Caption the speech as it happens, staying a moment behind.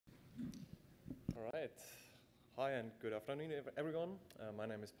All right. Hi and good afternoon, everyone. My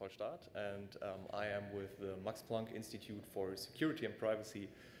name is Paul Staat, and I am with the Max Planck Institute for Security and Privacy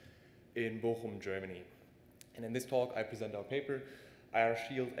in Bochum, Germany. And in this talk, I present our paper,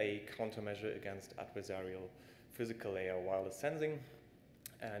 IRShield, a countermeasure against adversarial physical layer wireless sensing.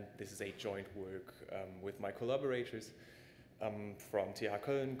 And this is a joint work with my collaborators from TH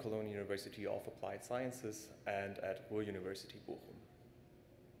Köln, Cologne University of Applied Sciences, and at Ruhr University, Bochum.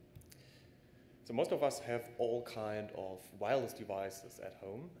 So most of us have all kind of wireless devices at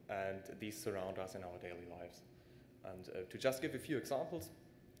home, and these surround us in our daily lives. And to just give a few examples,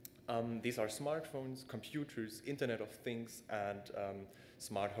 these are smartphones, computers, Internet of Things, and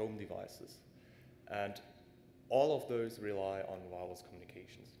smart home devices. And all of those rely on wireless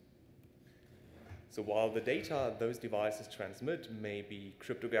communications. So while the data those devices transmit may be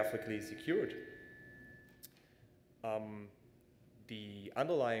cryptographically secured, the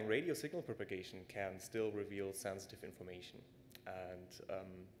underlying radio signal propagation can still reveal sensitive information. And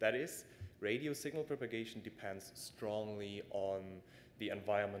that is, radio signal propagation depends strongly on the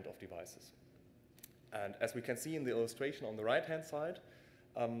environment of devices. And as we can see in the illustration on the right-hand side,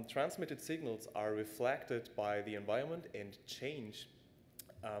 transmitted signals are reflected by the environment and change,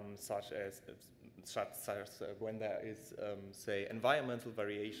 such as when there is, say, environmental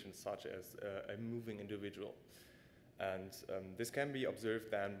variation, such as a moving individual. And this can be observed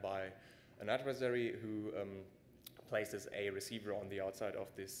then by an adversary who places a receiver on the outside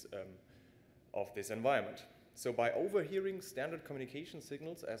of this environment. So by overhearing standard communication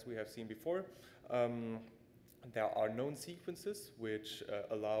signals, as we have seen before, there are known sequences which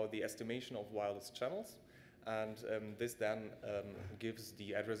allow the estimation of wireless channels. And this then gives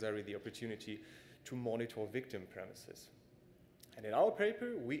the adversary the opportunity to monitor victim premises. And in our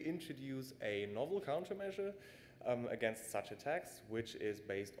paper, we introduce a novel countermeasure against such attacks, which is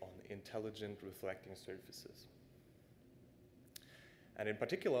based on intelligent reflecting surfaces. And in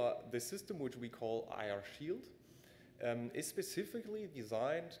particular, the system which we call IRShield is specifically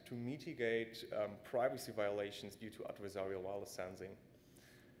designed to mitigate privacy violations due to adversarial wireless sensing.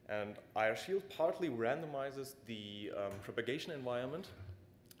 And IRShield partly randomizes the propagation environment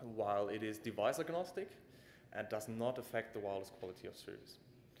while it is device agnostic and does not affect the wireless quality of service.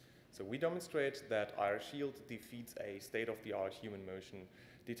 So we demonstrate that IRShield defeats a state-of-the-art human motion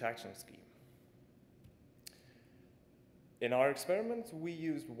detection scheme. In our experiments, we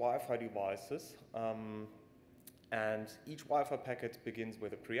used Wi-Fi devices, and each Wi-Fi packet begins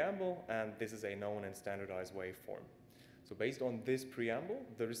with a preamble, and this is a known and standardized waveform. So based on this preamble,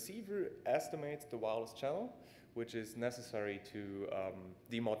 the receiver estimates the wireless channel, which is necessary to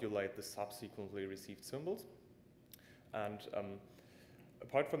demodulate the subsequently received symbols. And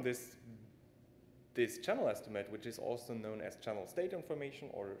apart from this channel estimate, which is also known as channel state information,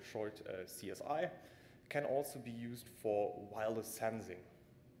 or short CSI, can also be used for wireless sensing.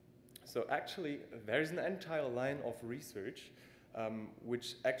 So actually, there's an entire line of research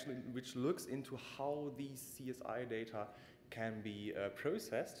which looks into how these CSI data can be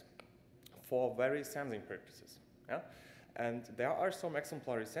processed for various sensing purposes. Yeah? And there are some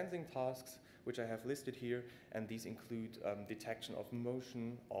exemplary sensing tasks which I have listed here, and these include detection of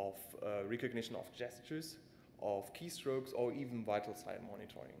motion, of recognition of gestures, of keystrokes, or even vital sign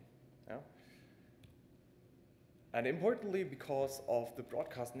monitoring. Yeah? And importantly, because of the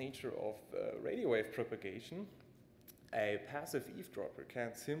broadcast nature of radio wave propagation, a passive eavesdropper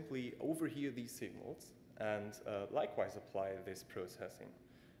can simply overhear these signals and likewise apply this processing.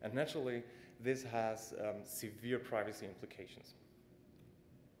 And naturally, this has severe privacy implications.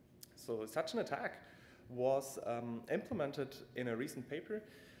 So such an attack was implemented in a recent paper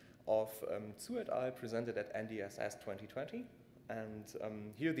of Zhu et al. Presented at NDSS 2020. And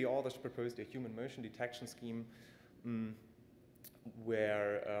here the authors proposed a human motion detection scheme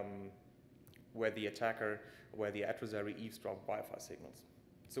where the adversary eavesdropped Wi-Fi signals.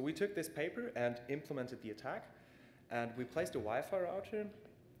 So we took this paper and implemented the attack, and we placed a Wi-Fi router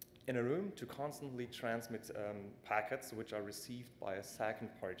in a room to constantly transmit packets which are received by a second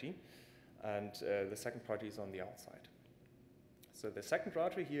party, and the second party is on the outside. So the second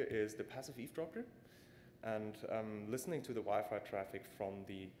router here is the passive eavesdropper, and listening to the Wi-Fi traffic from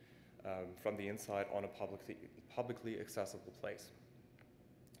the inside on a publicly accessible place.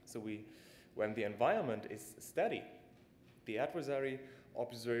 So when the environment is steady, the adversary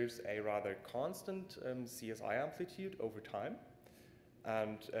observes a rather constant CSI amplitude over time.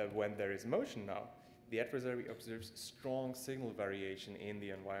 And when there is motion now, the adversary observes strong signal variation in the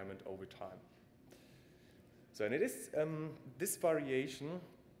environment over time. So and it is, this variation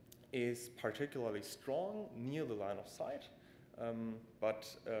is particularly strong near the line of sight, but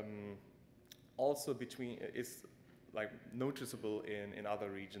also is like noticeable in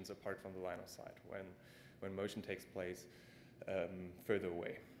other regions apart from the line of sight when motion takes place further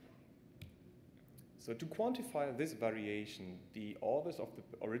away. So to quantify this variation, the authors of the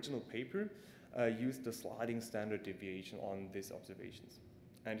original paper used the sliding standard deviation on these observations.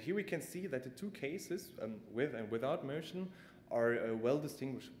 And here we can see that the two cases, with and without motion, are well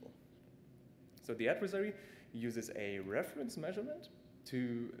distinguishable. So the adversary uses a reference measurement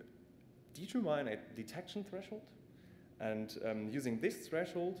to determine a detection threshold. And using this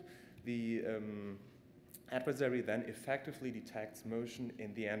threshold, the adversary then effectively detects motion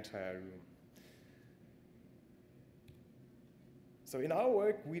in the entire room. So in our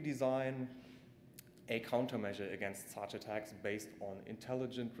work, we design a countermeasure against such attacks based on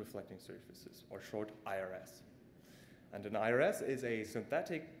intelligent reflecting surfaces, or short IRS. And an IRS is a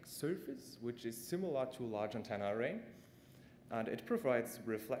synthetic surface which is similar to a large antenna array, and it provides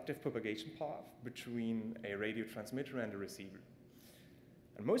reflective propagation path between a radio transmitter and a receiver.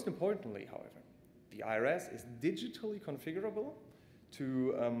 And most importantly, however, the IRS is digitally configurable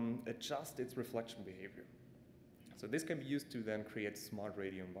to adjust its reflection behavior. So this can be used to then create smart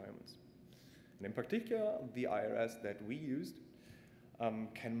radio environments. And in particular, the IRS that we used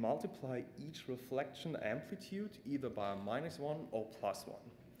can multiply each reflection amplitude either by -1 or +1,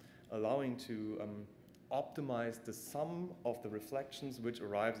 allowing to optimize the sum of the reflections which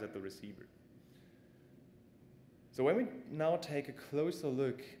arrives at the receiver. So when we now take a closer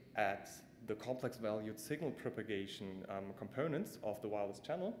look at the complex valued signal propagation components of the wireless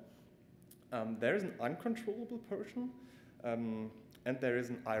channel, there is an uncontrollable portion and there is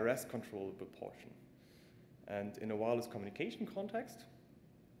an IRS controllable portion. And in a wireless communication context,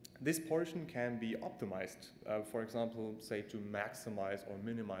 this portion can be optimized, for example, say to maximize or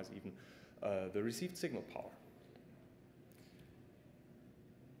minimize even the received signal power.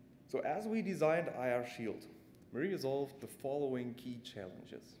 So as we designed IRShield, we resolved the following key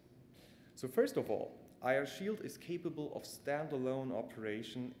challenges. So first of all, IRShield is capable of standalone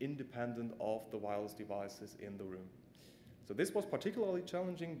operation independent of the wireless devices in the room. So this was particularly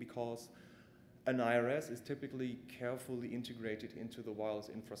challenging because an IRS is typically carefully integrated into the wireless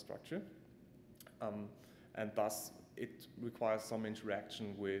infrastructure, and thus it requires some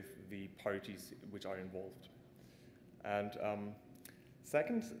interaction with the parties which are involved. And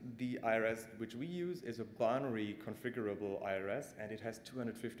second, the IRS which we use is a binary configurable IRS, and it has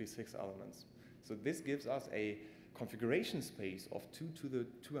 256 elements. So this gives us a configuration space of 2 to the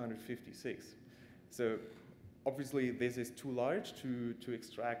 256. So obviously this is too large to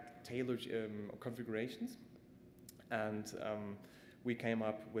extract tailored configurations, and we came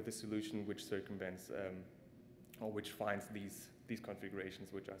up with a solution which circumvents or which finds these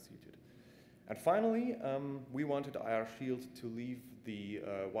configurations which are suited. And finally, we wanted IRShield to leave the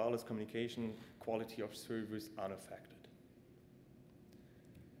wireless communication quality of service unaffected.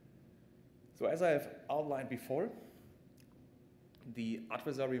 So as I have outlined before, the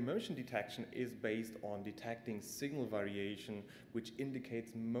adversary motion detection is based on detecting signal variation which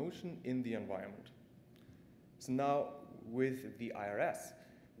indicates motion in the environment. So now with the IRS,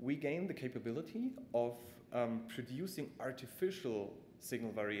 we gain the capability of producing artificial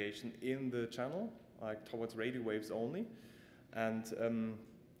signal variation in the channel, towards radio waves only. And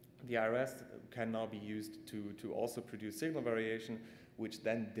the IRS can now be used to also produce signal variation, which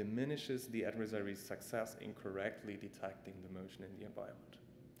then diminishes the adversary's success in correctly detecting the motion in the environment.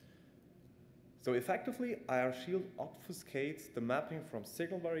 So effectively, IRShield obfuscates the mapping from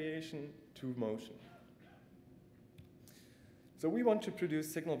signal variation to motion. So we want to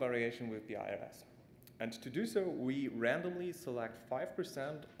produce signal variation with the IRS. And to do so, we randomly select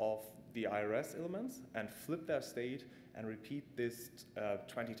 5% of the IRS elements and flip their state and repeat this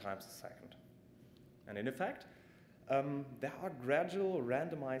 20 times a second. And in effect, there are gradual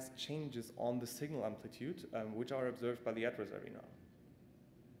randomized changes on the signal amplitude, which are observed by the adversary now.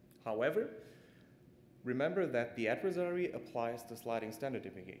 However, remember that the adversary applies the sliding standard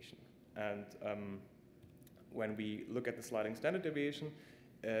deviation. And when we look at the sliding standard deviation,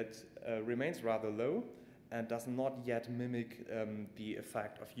 it remains rather low and does not yet mimic the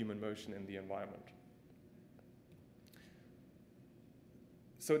effect of human motion in the environment.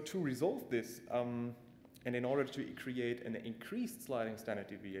 So to resolve this, and in order to create an increased sliding standard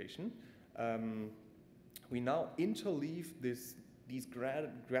deviation, we now interleave these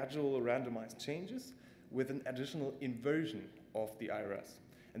gradual randomized changes with an additional inversion of the IRS.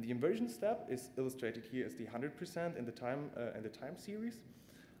 And the inversion step is illustrated here as the 100% in the time series.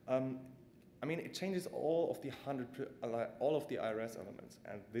 I mean, it changes all of the IRS elements,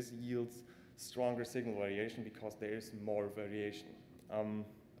 and this yields stronger signal variation because there is more variation.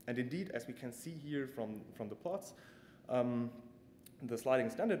 And indeed, as we can see here from the plots, the sliding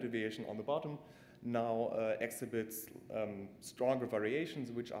standard deviation on the bottom now exhibits stronger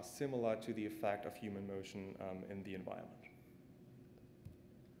variations which are similar to the effect of human motion in the environment.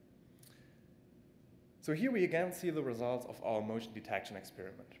 So here we again see the results of our motion detection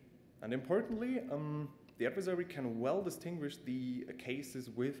experiment. And importantly, the adversary can well distinguish the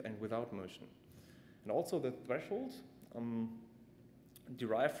cases with and without motion. And also the threshold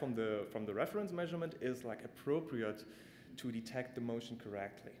derived from the reference measurement is like appropriate to detect the motion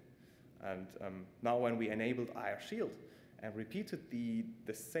correctly. And now when we enabled IRShield and repeated the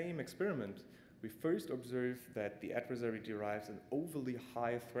same experiment, we first observed that the adversary derives an overly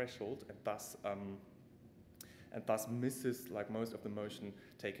high threshold and thus misses like most of the motion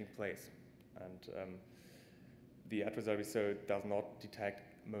taking place. And the adversary so does not detect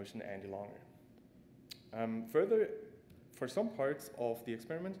motion any longer. Further, for some parts of the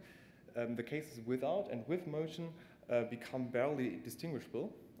experiment, the cases without and with motion become barely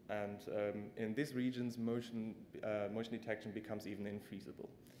distinguishable, and in these regions motion detection becomes even infeasible.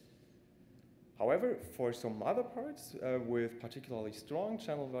 However, for some other parts with particularly strong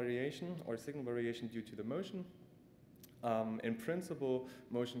channel variation or signal variation due to the motion, in principle,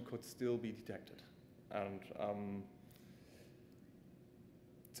 motion could still be detected. And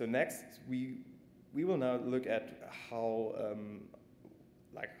so next, we will now look at how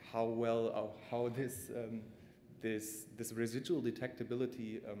this residual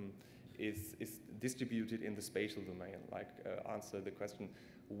detectability is distributed in the spatial domain, answer the question,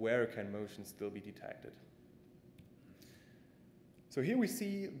 where can motion still be detected? So here we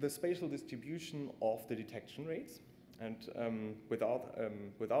see the spatial distribution of the detection rates, and without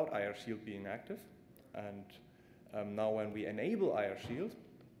IRShield being active. And now when we enable IRShield,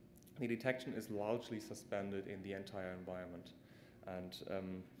 the detection is largely suspended in the entire environment.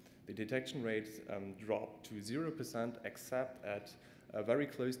 And the detection rates drop to 0% except at very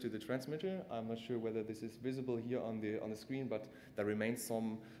close to the transmitter. I'm not sure whether this is visible here on the screen, but there remains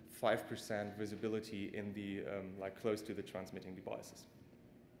some 5% visibility in the close to the transmitting devices.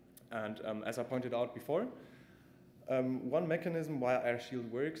 And as I pointed out before, one mechanism why IRShield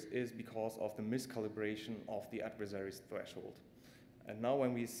works is because of the miscalibration of the adversary's threshold. And now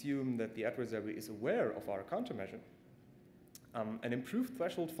when we assume that the adversary is aware of our countermeasure, an improved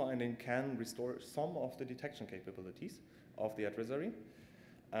threshold finding can restore some of the detection capabilities of the adversary.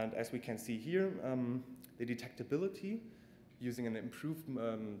 And as we can see here, the detectability using an improved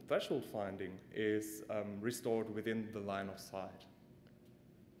threshold finding is restored within the line of sight.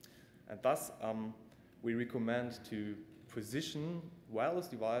 And thus, we recommend to position wireless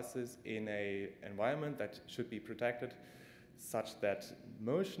devices in an environment that should be protected such that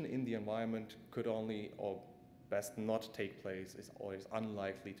motion in the environment could only or best not take place, is always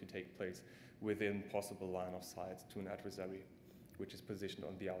unlikely to take place within possible line of sight to an adversary which is positioned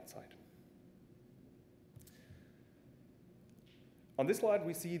on the outside. On this slide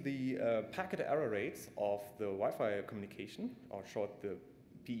we see the packet error rates of the Wi-Fi communication, or short the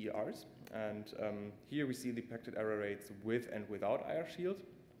PERs, and here we see the packet error rates with and without IRShield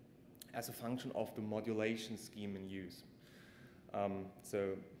as a function of the modulation scheme in use.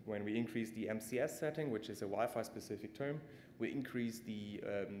 So when we increase the MCS setting, which is a Wi-Fi specific term, we increase the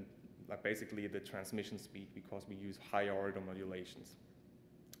basically the transmission speed because we use higher order modulations.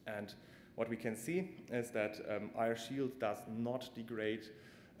 And what we can see is that IRShield does not degrade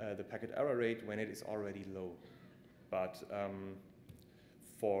the packet error rate when it is already low. But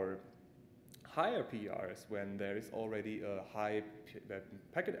for higher PERs, when there is already a high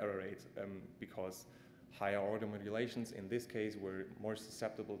packet error rate, because higher order modulations in this case were more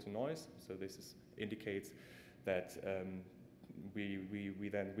susceptible to noise, so this indicates that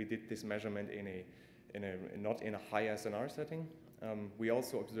we did this measurement not in a high SNR setting. We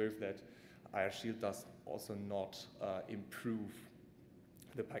also observed that IRShield does also not improve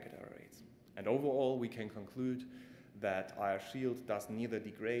the packet error rates. And overall, we can conclude that IRShield does neither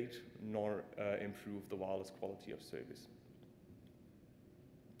degrade nor improve the wireless quality of service.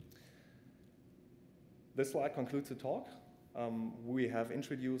 This slide concludes the talk. We have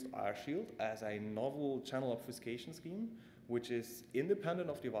introduced IRShield as a novel channel obfuscation scheme, which is independent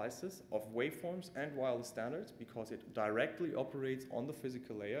of devices, of waveforms and wireless standards, because it directly operates on the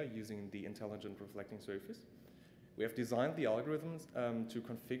physical layer using the intelligent reflecting surface. We have designed the algorithms to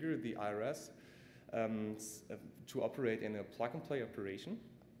configure the IRS to operate in a plug-and-play operation,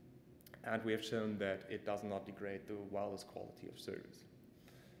 and we have shown that it does not degrade the wireless quality of service.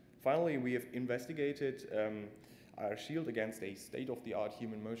 Finally, we have investigated IRShield against a state-of-the-art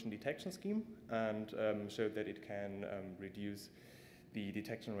human motion detection scheme and showed that it can reduce the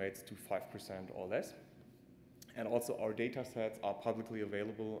detection rates to 5% or less. And also our data sets are publicly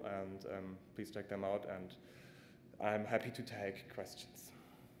available, and please check them out, and I'm happy to take questions.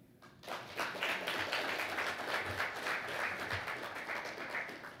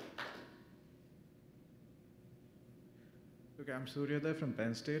 Okay, I'm Suryodaya from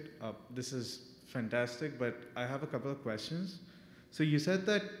Penn State. This is fantastic, but I have a couple of questions. So you said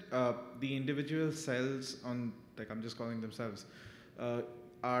that the individual cells on, like I'm just calling them cells,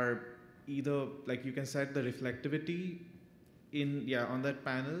 are either, like you can set the reflectivity on that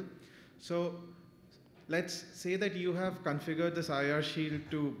panel. So let's say that you have configured this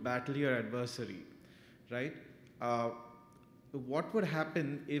IRShield to battle your adversary, right? What would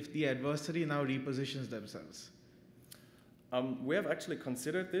happen if the adversary now repositions themselves? We have actually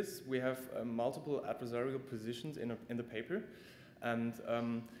considered this. We have multiple adversarial positions in the paper. And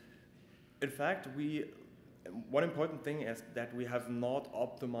in fact, one important thing is that we have not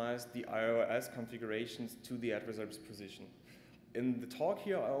optimized the IRS configurations to the adversary's position. In the talk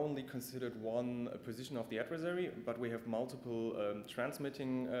here, I only considered one position of the adversary, but we have multiple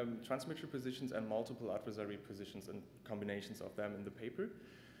transmitter positions and multiple adversary positions and combinations of them in the paper.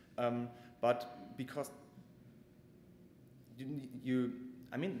 But because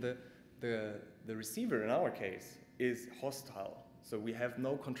the receiver in our case is hostile. So we have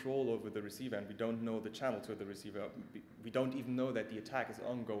no control over the receiver, and we don't know the channel to the receiver. We don't even know that the attack is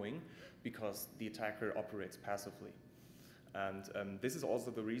ongoing because the attacker operates passively. And this is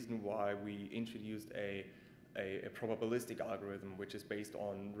also the reason why we introduced a probabilistic algorithm, which is based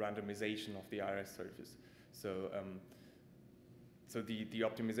on randomization of the IRS surface. So, so the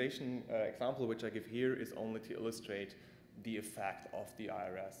optimization example which I give here is only to illustrate the effect of the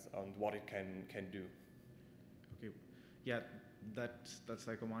IRS and what it can do. Okay, yeah, that's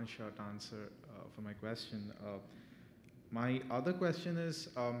like a one-shot answer for my question. My other question is,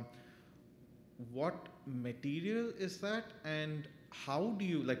 what material is that, and how do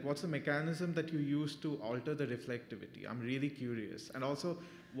you, like, what's the mechanism that you use to alter the reflectivity? I'm really curious. And also,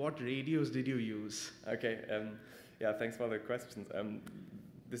 what radios did you use? Okay, yeah, thanks for the questions.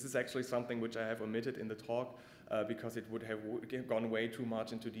 This is actually something which I have omitted in the talk because it would have gone way too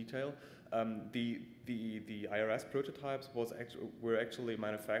much into detail. The IRS prototypes were actually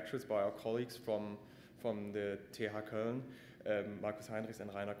manufactured by our colleagues from the TH Köln, Markus Heinrichs and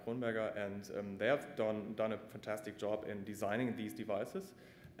Kronberger, and they have done a fantastic job in designing these devices.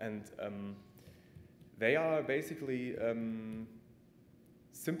 And they are basically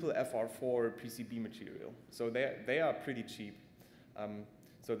simple FR4 PCB material. So they are pretty cheap.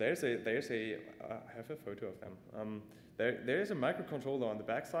 So there's a I have a photo of them. There is a microcontroller on the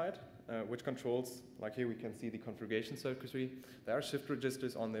backside which controls, like here we can see the configuration circuitry. There are shift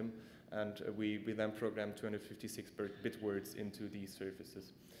registers on them, and we then program 256-bit words into these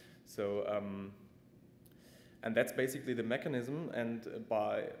surfaces. So and that's basically the mechanism. And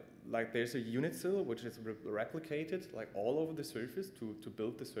there's a unit cell which is replicated like all over the surface to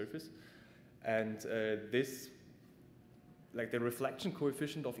build the surface, and the reflection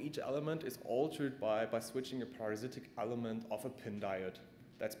coefficient of each element is altered by switching a parasitic element of a pin diode.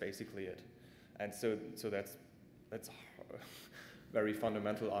 That's basically it. And so that's very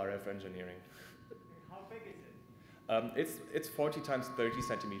fundamental RF engineering. How big is it? It's 40 times 30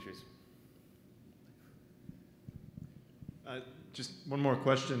 centimeters. Just one more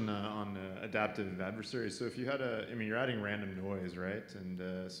question on adaptive adversaries. So if you had you're adding random noise, right?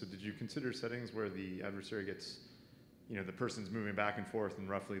 And so did you consider settings where the adversary gets, the person's moving back and forth in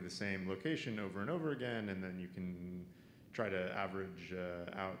roughly the same location over and over again, and then you can try to average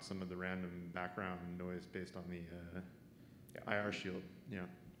out some of the random background noise based on the IRShield? Yeah.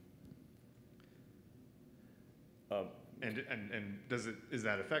 And is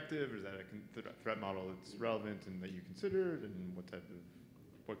that effective, or is that a threat model that's relevant and that you considered, and what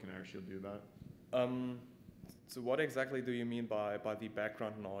can IRShield do about it? So what exactly do you mean by the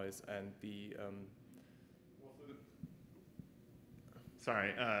background noise and the?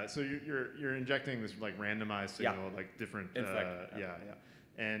 Sorry. So you're injecting this like randomized signal, like different. In fact, yeah.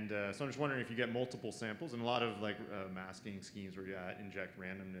 And so I'm just wondering if you get multiple samples, and a lot of like masking schemes where you inject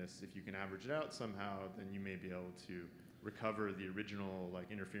randomness, if you can average it out somehow, then you may be able to recover the original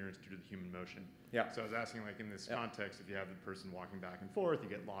like interference due to the human motion. Yeah. So I was asking, like in this context, if you have the person walking back and forth, you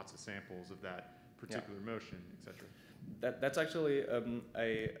get lots of samples of that particular motion, etc. That's actually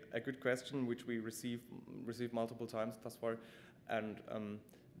a good question, which we received multiple times thus far, and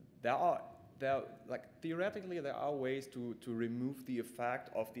theoretically there are ways to remove the effect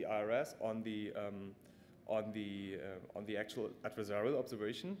of the IRS on the actual adversarial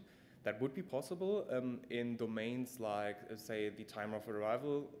observation. That would be possible in domains like, say, the time of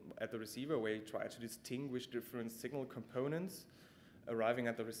arrival at the receiver, where you try to distinguish different signal components arriving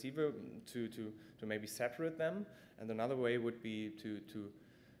at the receiver to maybe separate them. And another way would be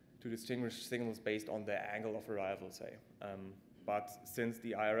to distinguish signals based on their angle of arrival, say. But since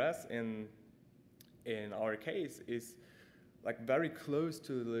the IRS in our case is like very close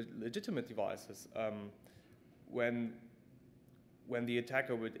to the legitimate devices, when the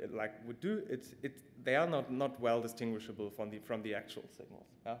attacker would do it, they are not well distinguishable from the actual signals,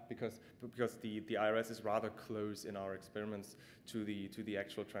 because the IRS is rather close in our experiments to the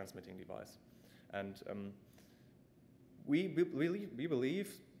actual transmitting device, and we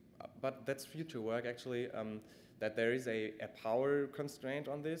believe, but that's future work actually, that there is a power constraint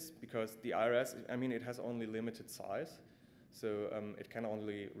on this, because the IRS, I mean, it has only limited size, so it can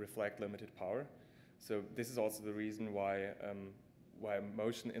only reflect limited power. So this is also the reason why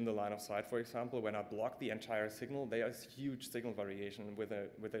motion in the line of sight, for example, when I block the entire signal, there is huge signal variation with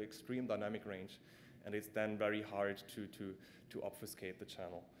an extreme dynamic range, and it's then very hard to obfuscate the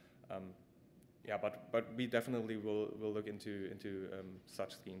channel. Yeah, but we definitely will look into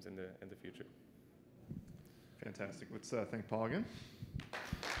such schemes in the future. Fantastic. Let's thank Paul again.